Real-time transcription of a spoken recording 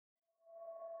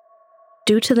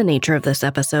Due to the nature of this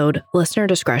episode, listener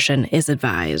discretion is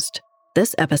advised.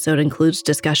 This episode includes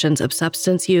discussions of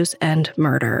substance use and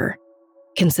murder.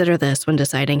 Consider this when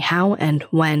deciding how and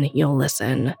when you'll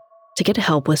listen. To get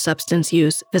help with substance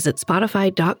use, visit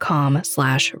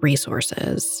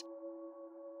spotify.com/resources.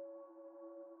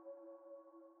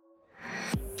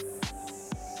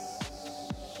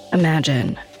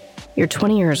 Imagine, you're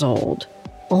 20 years old,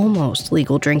 almost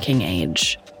legal drinking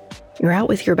age. You're out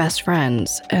with your best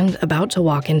friends and about to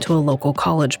walk into a local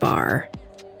college bar.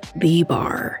 The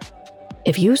bar.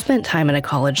 If you've spent time in a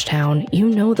college town, you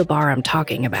know the bar I'm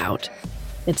talking about.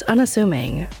 It's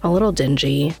unassuming, a little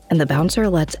dingy, and the bouncer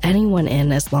lets anyone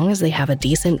in as long as they have a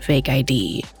decent fake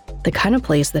ID. The kind of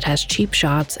place that has cheap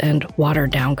shots and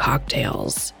watered-down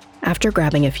cocktails. After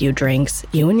grabbing a few drinks,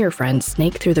 you and your friends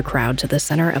snake through the crowd to the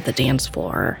center of the dance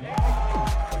floor.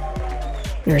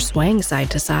 You're swaying side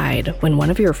to side when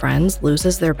one of your friends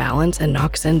loses their balance and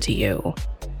knocks into you.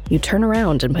 You turn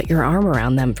around and put your arm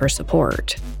around them for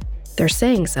support. They're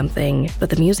saying something,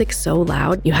 but the music's so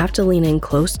loud you have to lean in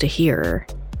close to hear.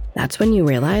 That's when you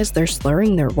realize they're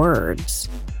slurring their words.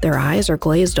 Their eyes are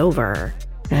glazed over,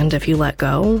 and if you let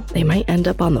go, they might end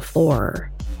up on the floor.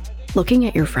 Looking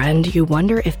at your friend, you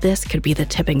wonder if this could be the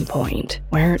tipping point,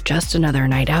 where just another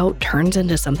night out turns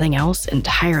into something else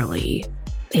entirely.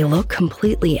 They look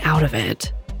completely out of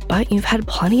it. But you've had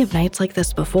plenty of nights like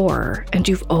this before, and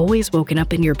you've always woken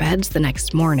up in your beds the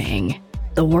next morning.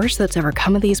 The worst that's ever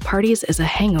come of these parties is a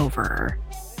hangover.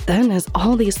 Then, as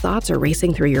all these thoughts are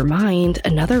racing through your mind,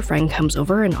 another friend comes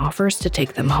over and offers to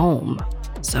take them home.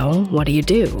 So, what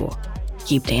do?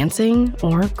 Keep dancing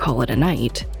or call it a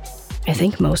night? I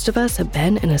think most of us have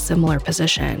been in a similar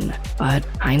position, but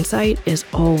hindsight is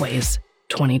always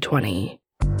 20/20.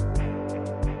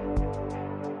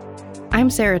 I'm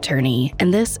Sarah Turney,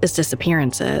 and this is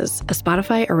Disappearances, a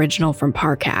Spotify original from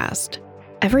Parcast.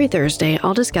 Every Thursday,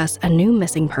 I'll discuss a new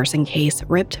missing person case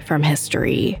ripped from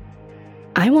history.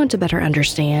 I want to better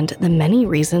understand the many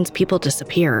reasons people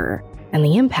disappear and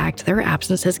the impact their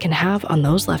absences can have on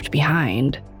those left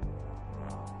behind.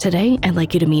 Today, I'd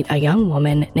like you to meet a young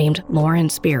woman named Lauren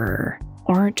Spierer,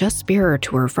 or just Spierer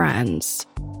to her friends.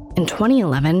 In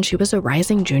 2011, she was a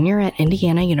rising junior at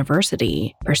Indiana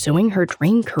University, pursuing her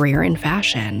dream career in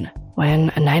fashion, when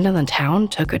a night in the town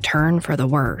took a turn for the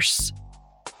worse.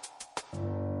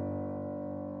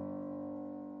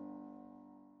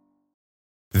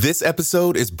 This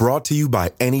episode is brought to you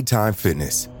by Anytime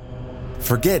Fitness.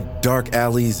 Forget dark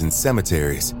alleys and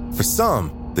cemeteries. For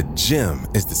some, the gym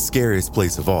is the scariest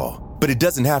place of all, but it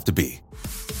doesn't have to be.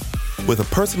 With a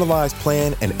personalized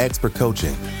plan and expert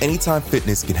coaching, Anytime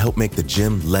Fitness can help make the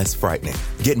gym less frightening.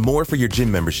 Get more for your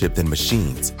gym membership than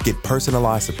machines. Get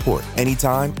personalized support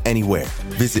anytime, anywhere.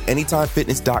 Visit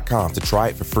AnytimeFitness.com to try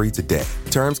it for free today.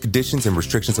 Terms, conditions, and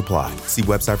restrictions apply. See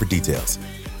website for details.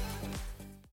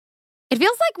 It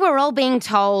feels like we're all being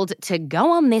told to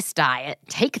go on this diet,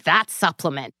 take that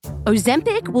supplement.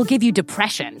 Ozempic will give you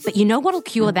depression, but you know what'll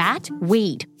cure that?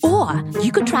 Weed. Or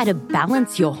you could try to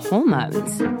balance your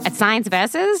hormones. At Science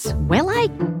Versus, we're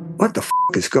like, what the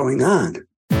is going on?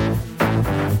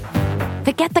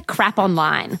 Forget the crap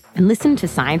online and listen to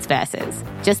Science Versus.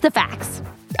 Just the facts.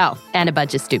 Oh, and a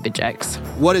bunch of stupid jokes.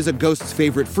 What is a ghost's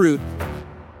favorite fruit?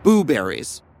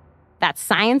 Blueberries. That's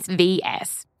Science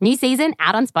VS. New season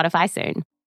out on Spotify soon.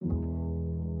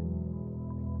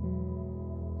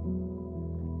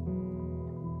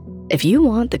 If you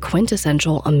want the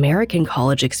quintessential American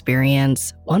college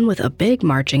experience, one with a big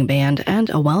marching band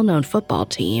and a well-known football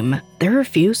team, there are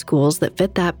few schools that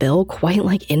fit that bill quite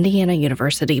like Indiana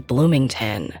University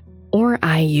Bloomington, or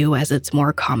IU as it's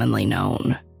more commonly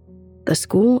known. The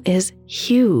school is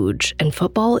huge, and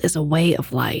football is a way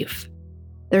of life.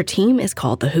 Their team is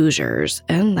called the Hoosiers,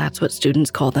 and that's what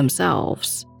students call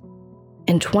themselves.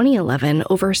 In 2011,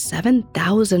 over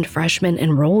 7,000 freshmen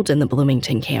enrolled in the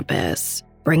Bloomington campus,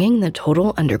 bringing the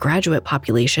total undergraduate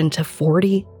population to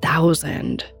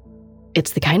 40,000.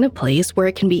 It's the kind of place where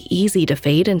it can be easy to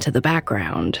fade into the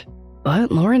background.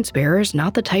 But Lauren Spierer's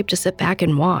not the type to sit back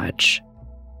and watch.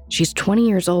 She's 20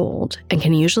 years old and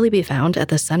can usually be found at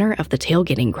the center of the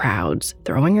tailgating crowds,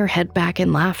 throwing her head back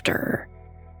in laughter.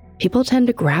 People tend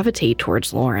to gravitate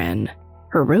towards Lauren.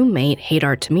 Her roommate,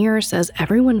 Haydar Tamir, says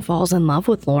everyone falls in love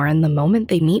with Lauren the moment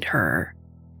they meet her.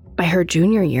 By her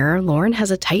junior year, Lauren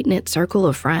has a tight-knit circle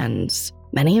of friends,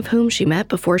 many of whom she met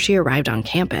before she arrived on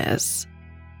campus.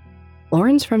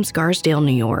 Lauren's from Scarsdale,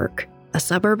 New York, a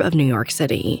suburb of New York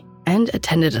City, and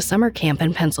attended a summer camp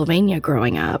in Pennsylvania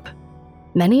growing up.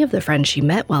 Many of the friends she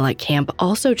met while at camp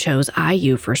also chose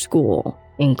IU for school,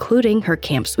 including her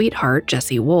camp sweetheart,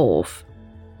 Jessie Wolfe.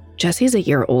 Jesse's a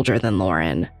year older than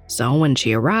Lauren, so when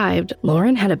she arrived,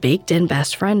 Lauren had a baked-in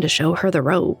best friend to show her the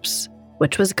ropes,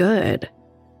 which was good.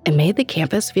 It made the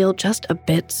campus feel just a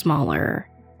bit smaller.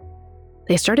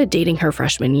 They started dating her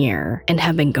freshman year and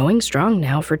have been going strong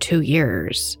now for 2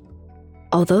 years.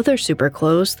 Although they're super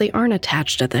close, they aren't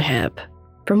attached at the hip.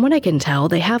 From what I can tell,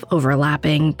 they have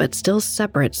overlapping but still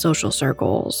separate social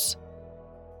circles.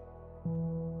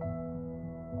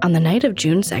 On the night of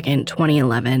June 2nd,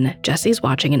 2011, Jesse's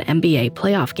watching an NBA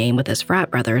playoff game with his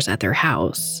frat brothers at their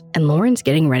house, and Lauren's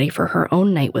getting ready for her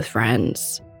own night with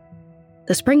friends.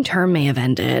 The spring term may have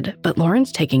ended, but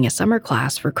Lauren's taking a summer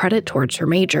class for credit towards her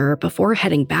major before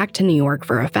heading back to New York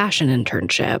for a fashion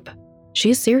internship.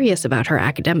 She's serious about her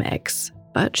academics,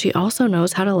 but she also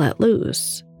knows how to let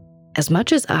loose. As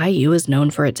much as IU is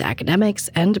known for its academics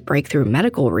and breakthrough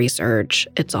medical research,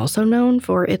 it's also known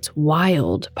for its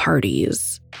wild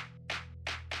parties.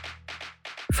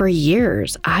 For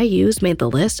years, IU's made the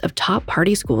list of top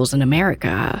party schools in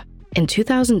America. In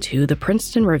 2002, the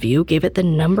Princeton Review gave it the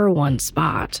 #1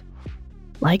 spot.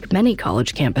 Like many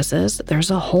college campuses,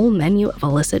 there's a whole menu of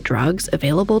illicit drugs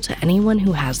available to anyone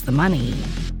who has the money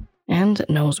and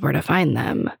knows where to find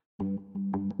them.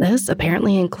 This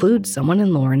apparently includes someone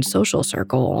in Lauren's social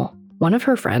circle. One of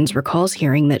her friends recalls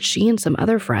hearing that she and some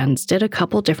other friends did a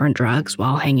couple different drugs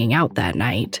while hanging out that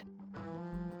night.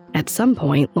 At some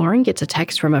point, Lauren gets a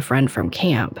text from a friend from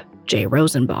camp, Jay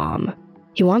Rosenbaum.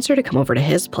 He wants her to come over to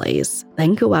his place,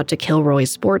 then go out to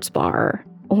Kilroy's Sports Bar,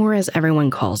 or as everyone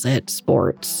calls it,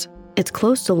 Sports. It's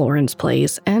close to Lauren's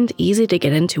place and easy to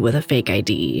get into with a fake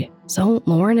ID, so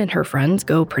Lauren and her friends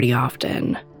go pretty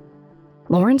often.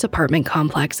 Lauren's apartment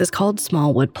complex is called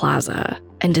Smallwood Plaza,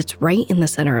 and it's right in the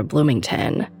center of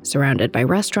Bloomington, surrounded by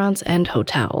restaurants and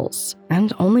hotels,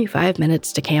 and only 5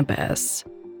 minutes to campus.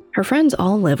 Her friends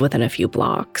all live within a few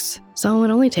blocks, so it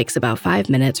only takes about 5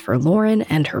 minutes for Lauren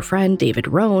and her friend David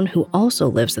Rohn, who also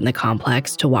lives in the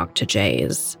complex, to walk to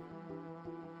Jay's.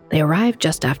 They arrive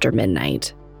just after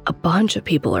midnight. A bunch of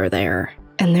people are there,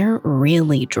 and they're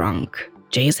really drunk.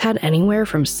 Jay's had anywhere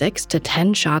from 6 to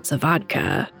 10 shots of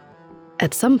vodka.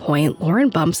 At some point,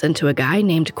 Lauren bumps into a guy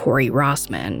named Corey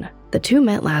Rossman. The two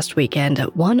met last weekend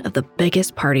at one of the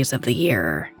biggest parties of the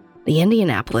year, the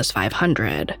Indianapolis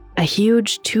 500, a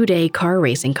huge 2-day car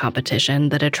racing competition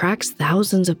that attracts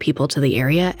thousands of people to the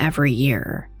area every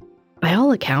year. By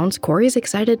all accounts, Corey's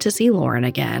excited to see Lauren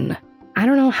again. I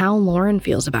don't know how Lauren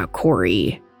feels about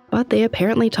Corey, but they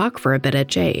apparently talk for a bit at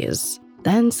Jay's.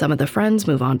 Then some of the friends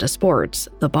move on to Sports,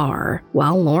 the bar,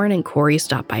 while Lauren and Corey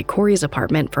stop by Corey's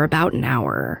apartment for about an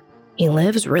hour. He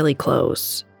lives really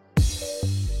close.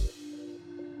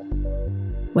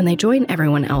 When they join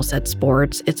everyone else at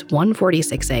Sports, it's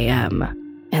 1:46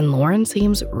 a.m., and Lauren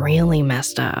seems really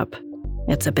messed up.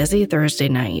 It's a busy Thursday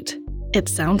night. It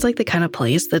sounds like the kind of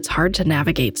place that's hard to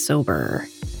navigate sober.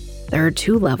 There are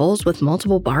 2 levels with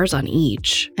multiple bars on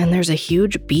each, and there's a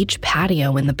huge beach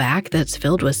patio in the back that's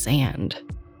filled with sand.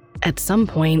 At some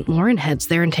point, Lauren heads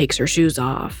there and takes her shoes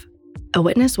off. A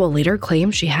witness will later claim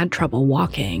she had trouble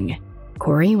walking.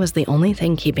 Corey was the only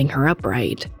thing keeping her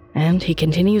upright, and he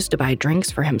continues to buy drinks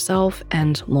for himself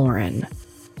and Lauren.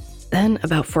 Then,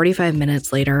 about 45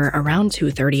 minutes later, around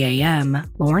 2:30 a.m.,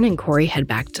 Lauren and Corey head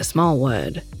back to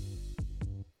Smallwood.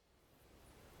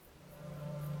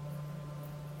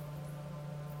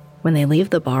 When they leave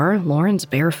the bar, Lauren's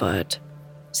barefoot.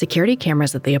 Security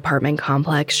cameras at the apartment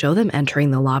complex show them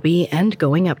entering the lobby and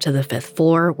going up to the 5th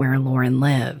floor where Lauren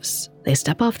lives. They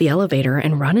step off the elevator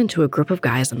and run into a group of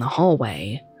guys in the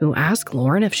hallway, who ask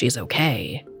Lauren if she's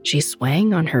okay. She's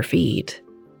swaying on her feet.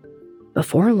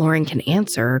 Before Lauren can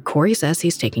answer, Corey says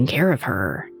he's taking care of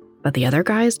her, but the other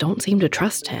guys don't seem to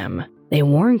trust him. They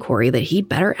warn Corey that he'd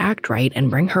better act right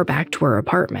and bring her back to her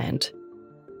apartment.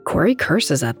 Corey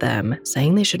curses at them,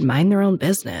 saying they should mind their own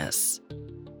business.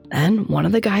 Then one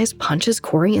of the guys punches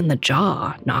Corey in the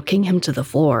jaw, knocking him to the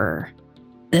floor.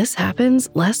 This happens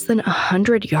less than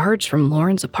 100 yards from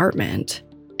Lauren's apartment.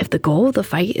 If the goal of the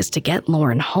fight is to get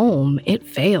Lauren home, it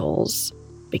fails.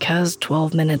 Because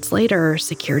 12 minutes later,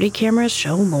 security cameras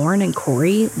show Lauren and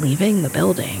Corey leaving the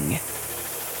building.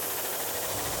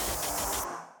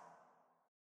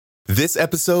 This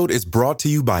episode is brought to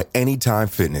you by Anytime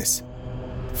Fitness.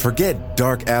 Forget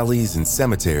dark alleys and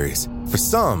cemeteries. For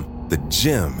some, the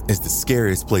gym is the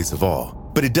scariest place of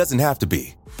all, but it doesn't have to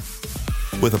be.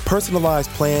 With a personalized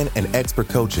plan and expert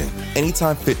coaching,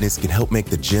 Anytime Fitness can help make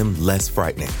the gym less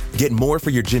frightening. Get more for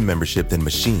your gym membership than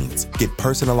machines. Get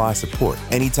personalized support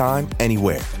anytime,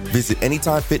 anywhere. Visit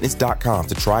AnytimeFitness.com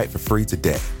to try it for free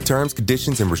today. Terms,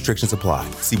 conditions, and restrictions apply.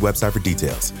 See website for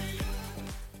details.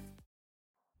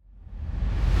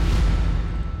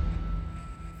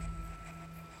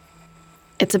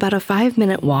 It's about a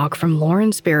 5-minute walk from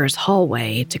Lauren Spieer's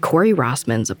hallway to Corey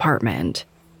Rossman's apartment.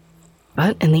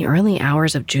 But in the early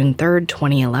hours of June 3rd,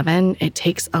 2011, it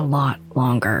takes a lot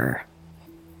longer.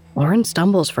 Lauren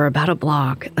stumbles for about a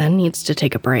block, then needs to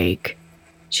take a break.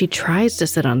 She tries to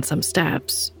sit on some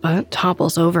steps, but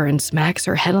topples over and smacks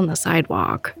her head on the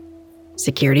sidewalk.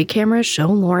 Security cameras show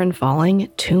Lauren falling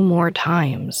 2 more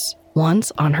times,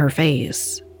 once on her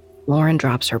face. Lauren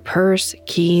drops her purse,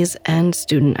 keys, and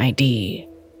student ID.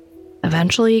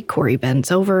 Eventually, Corey bends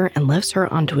over and lifts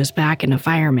her onto his back in a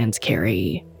fireman's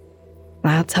carry.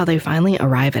 That's how they finally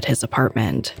arrive at his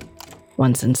apartment.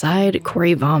 Once inside,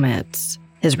 Corey vomits.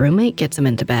 His roommate gets him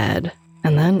into bed,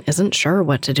 and then isn't sure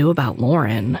what to do about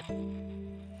Lauren.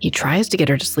 He tries to get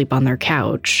her to sleep on their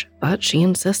couch, but she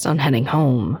insists on heading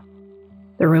home.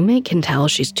 The roommate can tell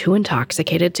she's too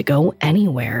intoxicated to go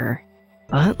anywhere,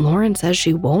 but Lauren says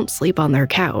she won't sleep on their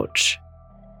couch.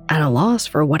 At a loss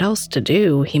for what else to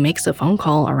do, he makes a phone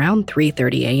call around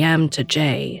 3:30 a.m. to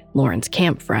Jay, Lauren's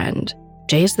camp friend.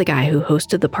 Jay's the guy who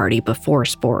hosted the party before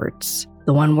sports,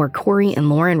 the one where Corey and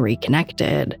Lauren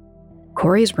reconnected.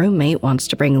 Corey's roommate wants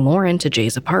to bring Lauren to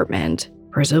Jay's apartment,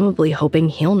 presumably hoping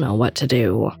he'll know what to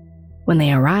do. When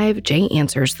they arrive, Jay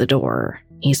answers the door.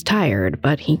 He's tired,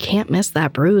 but he can't miss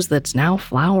that bruise that's now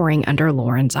flowering under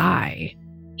Lauren's eye.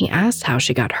 He asks how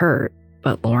she got hurt,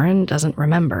 but Lauren doesn't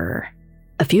remember.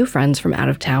 A few friends from out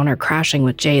of town are crashing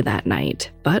with Jay that night,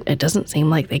 but it doesn't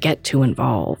seem like they get too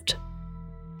involved.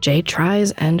 Jay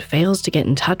tries and fails to get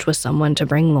in touch with someone to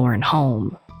bring Lauren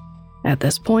home. At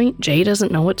this point, Jay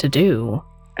doesn't know what to do,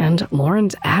 and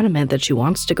Lauren's adamant that she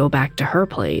wants to go back to her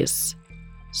place.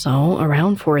 So,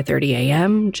 around 4:30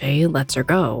 a.m., Jay lets her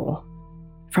go.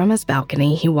 From his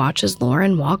balcony, he watches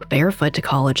Lauren walk barefoot to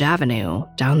College Avenue,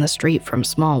 down the street from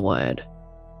Smallwood.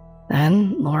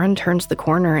 Then, Lauren turns the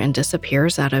corner and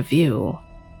disappears out of view,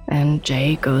 and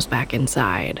Jay goes back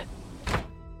inside.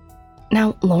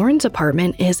 Now, Lauren's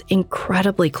apartment is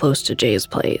incredibly close to Jay's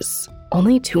place,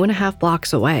 only 2.5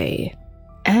 blocks away.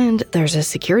 And there's a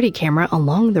security camera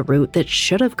along the route that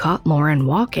should have caught Lauren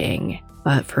walking,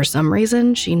 but for some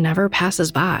reason, she never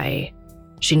passes by.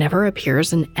 She never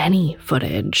appears in any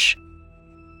footage.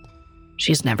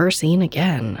 She's never seen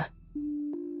again.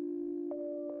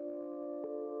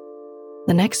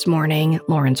 The next morning,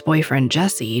 Lauren's boyfriend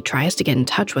Jesse tries to get in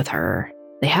touch with her.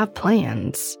 They have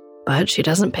plans, but she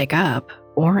doesn't pick up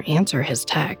or answer his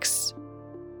texts.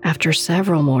 After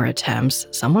several more attempts,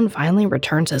 someone finally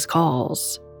returns his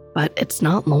calls, but it's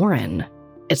not Lauren.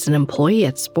 It's an employee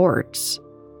at Sports.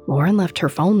 Lauren left her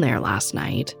phone there last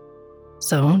night.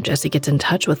 So Jesse gets in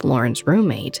touch with Lauren's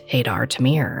roommate, Haydar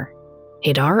Tamir.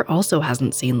 Haydar also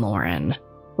hasn't seen Lauren.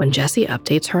 When Jesse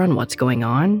updates her on what's going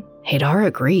on, Haydar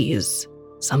agrees.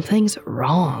 Something's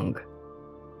wrong.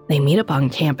 They meet up on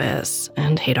campus,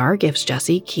 and Haydar gives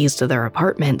Jesse keys to their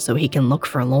apartment so he can look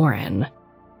for Lauren.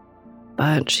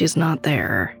 But she's not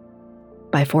there.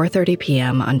 By 4:30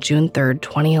 p.m. on June 3rd,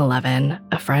 2011,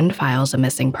 a friend files a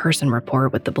missing person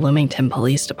report with the Bloomington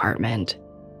Police Department.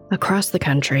 Across the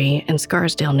country, in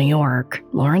Scarsdale, New York,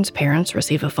 Lauren's parents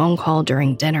receive a phone call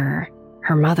during dinner.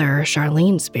 Her mother,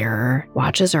 Charlene Spierer,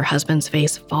 watches her husband's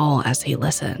face fall as he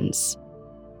listens.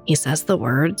 He says the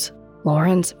words,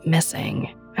 "Lauren's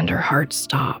missing," and her heart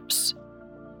stops.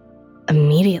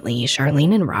 Immediately,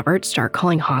 Charlene and Robert start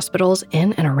calling hospitals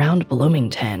in and around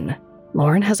Bloomington.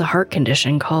 Lauren has a heart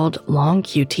condition called long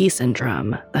QT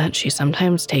syndrome that she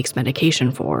sometimes takes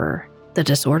medication for. The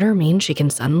disorder means she can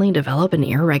suddenly develop an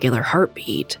irregular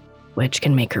heartbeat, which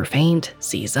can make her faint,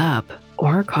 seize up,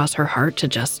 or cause her heart to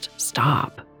just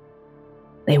stop.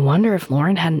 They wonder if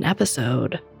Lauren had an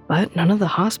episode, but none of the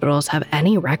hospitals have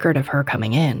any record of her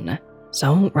coming in.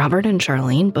 So Robert and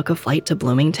Charlene book a flight to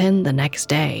Bloomington the next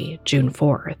day, June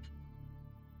 4th.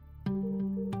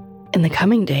 In the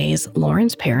coming days,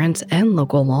 Lauren's parents and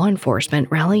local law enforcement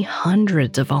rally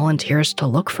hundreds of volunteers to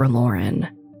look for Lauren.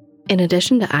 In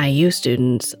addition to IU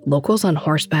students, locals on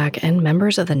horseback and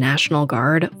members of the National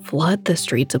Guard flood the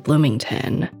streets of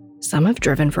Bloomington. Some have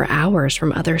driven for hours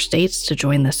from other states to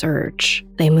join the search.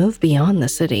 They move beyond the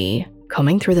city,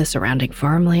 combing through the surrounding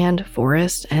farmland,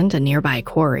 forest, and a nearby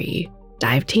quarry.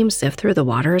 Dive teams sift through the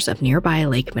waters of nearby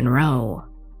Lake Monroe.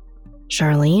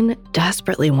 Charlene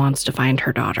desperately wants to find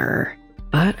her daughter,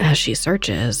 but as she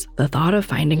searches, the thought of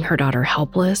finding her daughter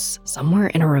helpless somewhere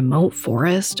in a remote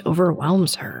forest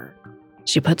overwhelms her.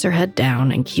 She puts her head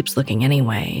down and keeps looking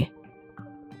anyway.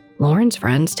 Lauren's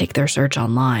friends take their search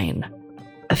online.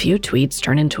 A few tweets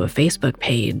turn into a Facebook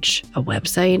page, a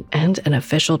website, and an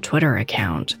official Twitter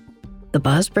account. The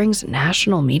buzz brings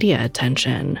national media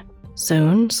attention.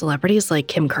 Soon, celebrities like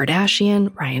Kim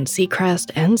Kardashian, Ryan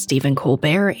Seacrest, and Stephen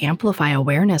Colbert amplify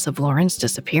awareness of Lauren's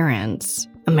disappearance.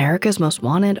 America's Most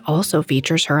Wanted also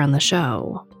features her on the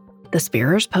show. The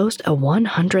Spierers post a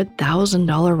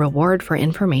 $100,000 reward for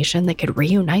information that could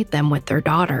reunite them with their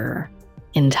daughter.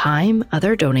 In time,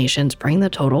 other donations bring the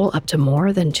total up to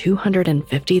more than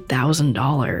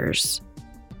 $250,000.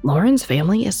 Lauren's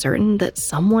family is certain that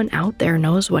someone out there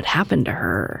knows what happened to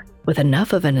her. With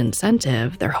enough of an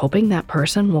incentive, they're hoping that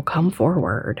person will come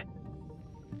forward.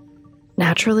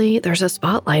 Naturally, there's a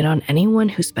spotlight on anyone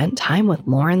who spent time with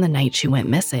Lauren the night she went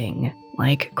missing,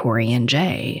 like Corey and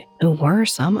Jay, who were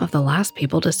some of the last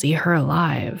people to see her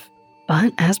alive.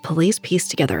 But as police piece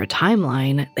together a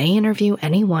timeline, they interview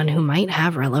anyone who might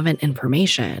have relevant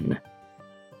information.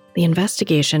 The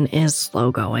investigation is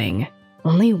slow going.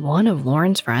 Only one of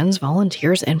Lauren's friends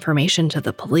volunteers information to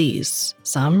the police.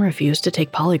 Some refuse to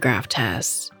take polygraph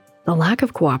tests. The lack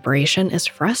of cooperation is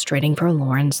frustrating for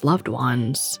Lauren's loved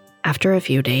ones. After a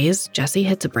few days, Jesse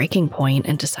hits a breaking point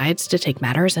and decides to take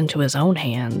matters into his own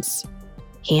hands.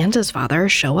 He and his father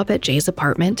show up at Jay's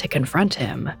apartment to confront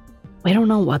him. We don't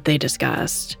know what they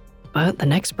discussed, but the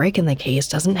next break in the case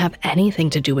doesn't have anything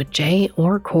to do with Jay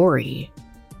or Corey.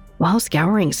 While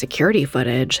scouring security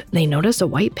footage, they notice a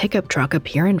white pickup truck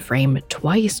appear in frame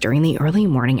twice during the early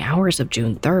morning hours of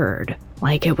June 3rd,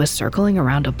 like it was circling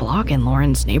around a block in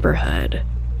Lauren's neighborhood.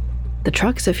 The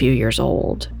truck's a few years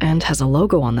old and has a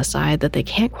logo on the side that they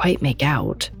can't quite make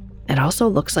out. It also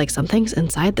looks like something's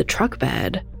inside the truck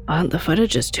bed, but the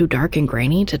footage is too dark and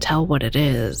grainy to tell what it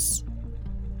is.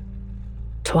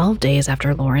 12 days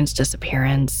after Lauren's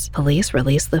disappearance, police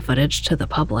released the footage to the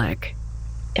public.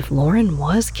 If Lauren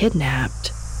was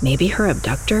kidnapped, maybe her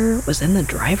abductor was in the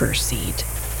driver's seat.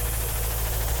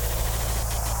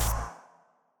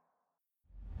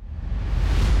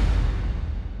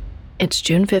 It's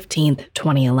June 15th,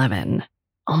 2011,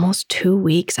 almost 2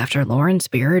 weeks after Lauren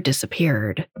Spierer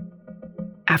disappeared.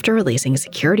 After releasing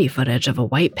security footage of a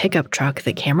white pickup truck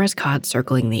that cameras caught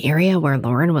circling the area where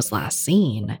Lauren was last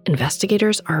seen,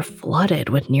 investigators are flooded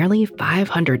with nearly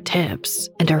 500 tips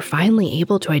and are finally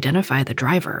able to identify the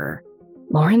driver.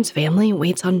 Lauren's family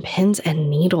waits on pins and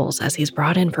needles as he's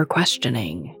brought in for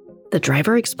questioning. The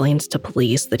driver explains to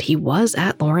police that he was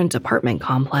at Lauren's apartment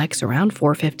complex around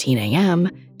 4:15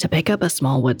 a.m. to pick up a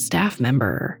Smallwood staff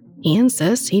member. He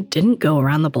insists he didn't go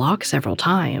around the block several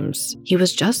times. He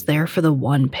was just there for the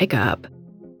one pickup.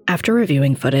 After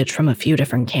reviewing footage from a few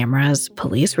different cameras,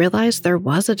 police realized there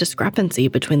was a discrepancy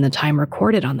between the time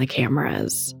recorded on the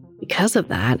cameras. Because of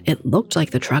that, it looked like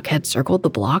the truck had circled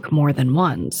the block more than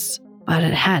once. But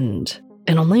it hadn't.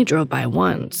 It only drove by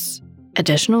once.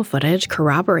 Additional footage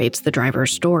corroborates the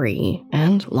driver's story,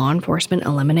 and law enforcement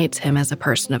eliminates him as a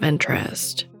person of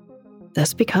interest.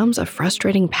 This becomes a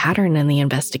frustrating pattern in the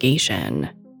investigation.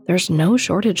 There's no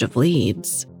shortage of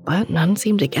leads, but none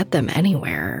seem to get them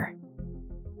anywhere.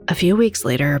 A few weeks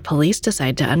later, police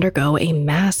decide to undergo a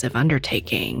massive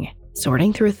undertaking,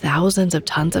 sorting through thousands of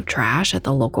tons of trash at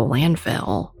the local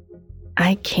landfill.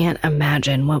 I can't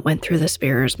imagine what went through the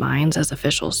Spierers' minds as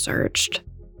officials searched.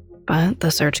 But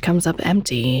the search comes up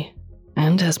empty,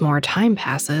 and as more time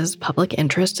passes, public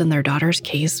interest in their daughter's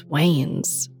case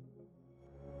wanes.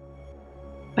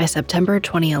 By September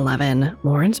 2011,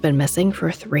 Lauren's been missing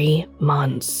for 3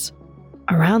 months.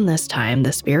 Around this time,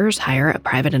 the Spierers hire a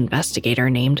private investigator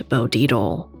named Bo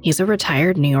Dietl. He's a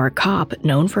retired New York cop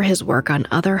known for his work on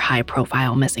other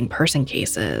high-profile missing person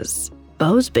cases.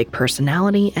 Bo's big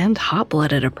personality and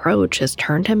hot-blooded approach has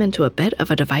turned him into a bit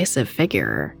of a divisive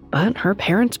figure, but her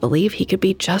parents believe he could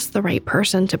be just the right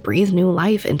person to breathe new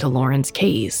life into Lauren's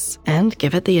case and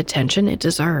give it the attention it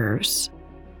deserves.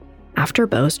 After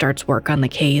Bo starts work on the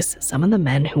case, some of the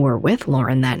men who were with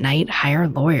Lauren that night hire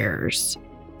lawyers.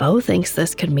 Bo thinks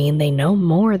this could mean they know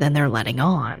more than they're letting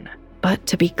on. But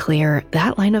to be clear,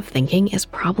 that line of thinking is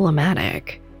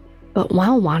problematic. But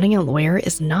while wanting a lawyer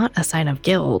is not a sign of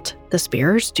guilt, the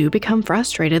Spierers do become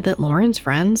frustrated that Lauren's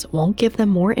friends won't give them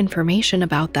more information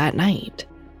about that night.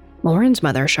 Lauren's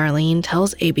mother, Charlene,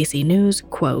 tells ABC News,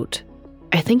 quote,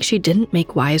 "I think she didn't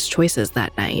make wise choices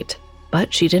that night,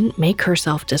 but she didn't make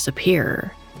herself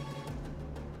disappear."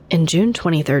 In June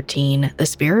 2013, the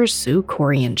Spierers sue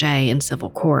Corey and Jay in civil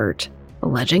court,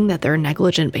 alleging that their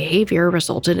negligent behavior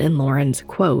resulted in Lauren's,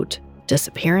 quote,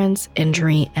 "disappearance,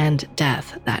 injury, and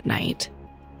death that night."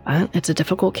 But it's a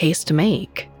difficult case to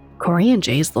make. Corey and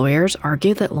Jay's lawyers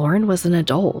argue that Lauren was an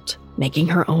adult, making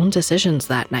her own decisions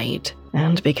that night,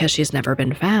 and because she's never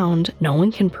been found, no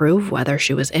one can prove whether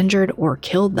she was injured or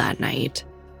killed that night.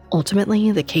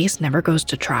 Ultimately, the case never goes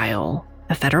to trial.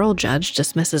 A federal judge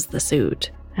dismisses the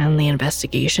suit. and the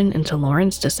investigation into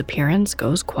Lauren's disappearance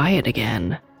goes quiet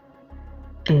again.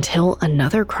 Until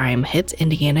another crime hits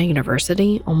Indiana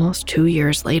University almost 2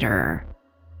 years later.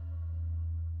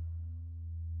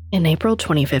 In April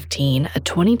 2015, a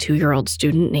 22-year-old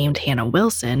student named Hannah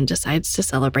Wilson decides to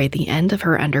celebrate the end of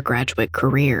her undergraduate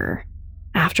career.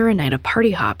 After a night of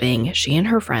party hopping, she and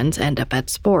her friends end up at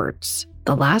Sports,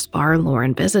 the last bar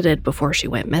Lauren visited before she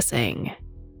went missing.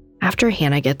 After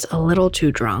Hannah gets a little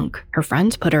too drunk, her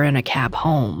friends put her in a cab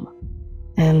home.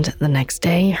 And the next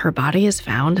day, her body is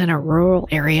found in a rural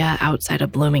area outside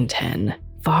of Bloomington,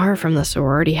 far from the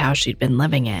sorority house she'd been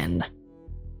living in.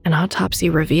 An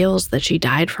autopsy reveals that she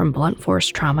died from blunt force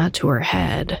trauma to her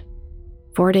head.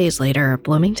 4 days later,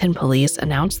 Bloomington police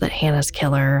announced that Hannah's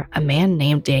killer, a man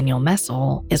named Daniel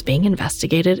Messel, is being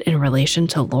investigated in relation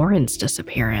to Lauren's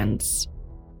disappearance.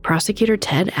 Prosecutor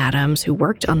Ted Adams, who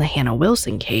worked on the Hannah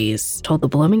Wilson case, told the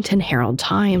Bloomington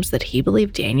Herald-Times that he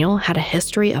believed Daniel had a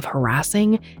history of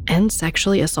harassing and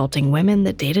sexually assaulting women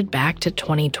that dated back to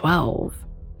 2012.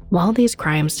 While these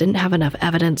crimes didn't have enough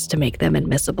evidence to make them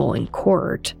admissible in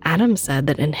court, Adams said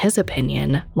that in his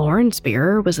opinion, Lauren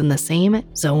Spierer was in the same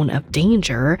zone of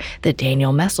danger that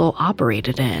Daniel Messel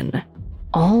operated in.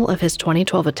 All of his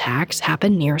 2012 attacks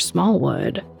happened near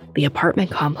Smallwood, the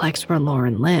apartment complex where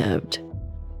Lauren lived.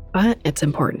 But it's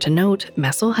important to note,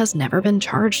 Messel has never been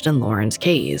charged in Lauren's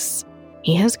case.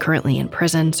 He is currently in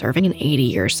prison serving an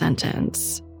 80-year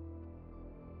sentence.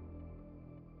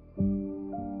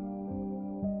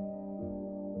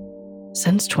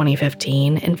 Since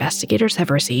 2015, investigators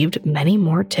have received many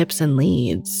more tips and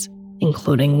leads,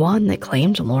 including one that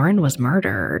claimed Lauren was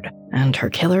murdered and her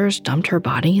killers dumped her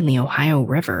body in the Ohio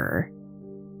River.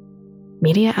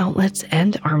 Media outlets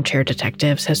and armchair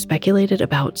detectives have speculated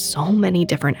about so many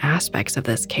different aspects of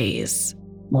this case.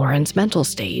 Lauren's mental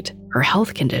state, her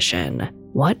health condition,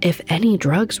 what, if any,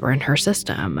 drugs were in her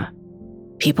system.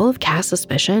 People have cast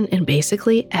suspicion in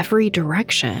basically every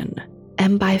direction.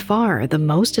 And by far, the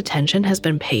most attention has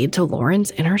been paid to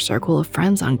Lauren's inner circle of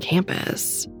friends on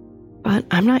campus. But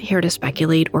I'm not here to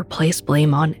speculate or place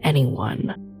blame on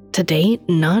anyone. To date,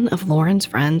 none of Lauren's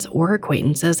friends or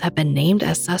acquaintances have been named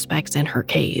as suspects in her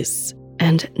case,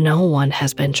 and no one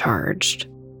has been charged.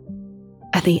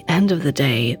 At the end of the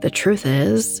day, the truth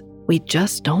is, we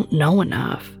just don't know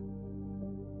enough.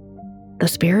 The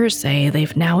Spierers say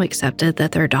they've now accepted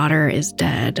that their daughter is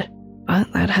dead,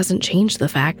 but that hasn't changed the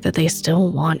fact that they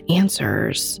still want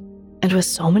answers. And with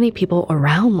so many people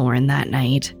around Lauren that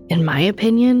night, in my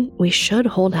opinion, we should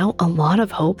hold out a lot of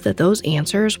hope that those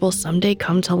answers will someday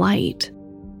come to light.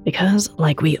 Because,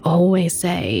 like we always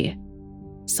say,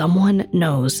 someone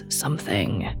knows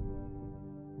something.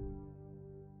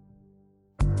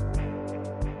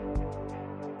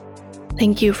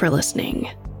 Thank you for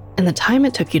listening. In the time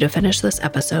it took you to finish this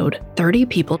episode, 30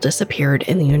 people disappeared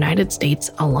in the United States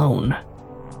alone.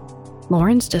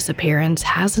 Lauren's disappearance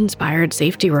has inspired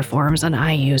safety reforms on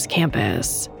IU's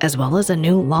campus, as well as a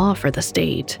new law for the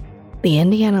state. The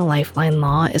Indiana Lifeline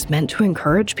law is meant to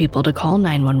encourage people to call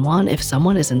 911 if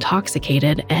someone is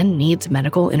intoxicated and needs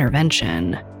medical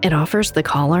intervention. It offers the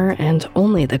caller, and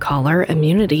only the caller,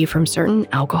 immunity from certain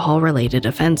alcohol-related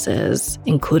offenses,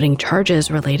 including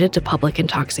charges related to public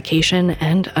intoxication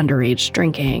and underage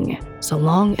drinking, so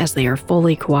long as they are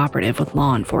fully cooperative with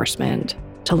law enforcement.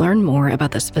 To learn more about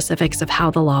the specifics of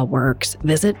how the law works,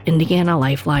 visit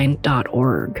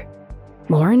indianalifeline.org.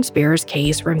 Lauren Spierer's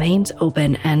case remains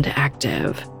open and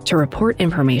active. To report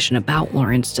information about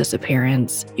Lauren's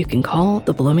disappearance, you can call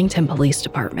the Bloomington Police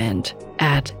Department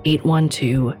at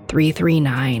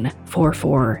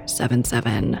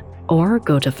 812-339-4477 or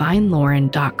go to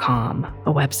findlauren.com,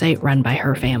 a website run by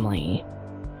her family.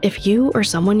 If you or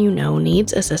someone you know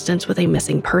needs assistance with a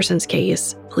missing persons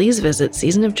case, please visit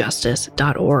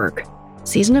seasonofjustice.org.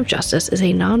 Season of Justice is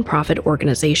a nonprofit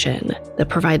organization that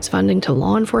provides funding to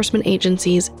law enforcement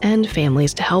agencies and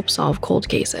families to help solve cold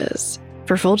cases.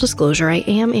 For full disclosure, I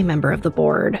am a member of the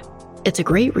board. It's a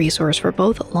great resource for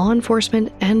both law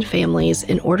enforcement and families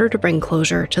in order to bring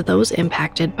closure to those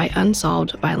impacted by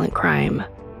unsolved violent crime.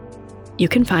 You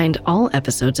can find all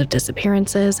episodes of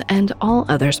Disappearances and all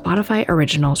other Spotify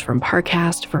originals from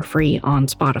Parcast for free on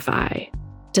Spotify.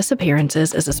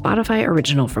 Disappearances is a Spotify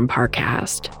original from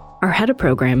Parcast. Our head of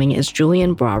programming is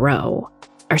Julian Boireau.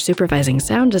 Our supervising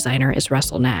sound designer is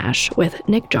Russell Nash, with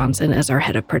Nick Johnson as our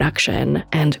head of production,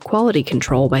 and quality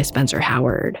control by Spencer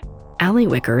Howard. Allie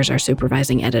Wicker is our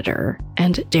supervising editor,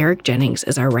 and Derek Jennings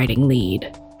is our writing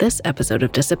lead. This episode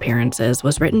of Disappearances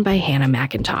was written by Hannah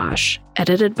McIntosh,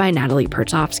 edited by Natalie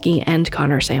Pertzovsky and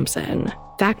Connor Sampson,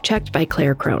 fact-checked by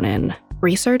Claire Cronin,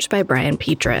 researched by Brian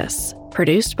Petras,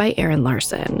 Produced by Aaron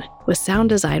Larson, with sound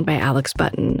design by Alex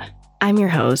Button. I'm your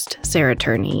host, Sarah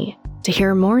Turney. To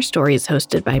hear more stories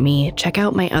hosted by me, check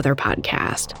out my other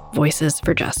podcast, Voices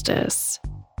for Justice.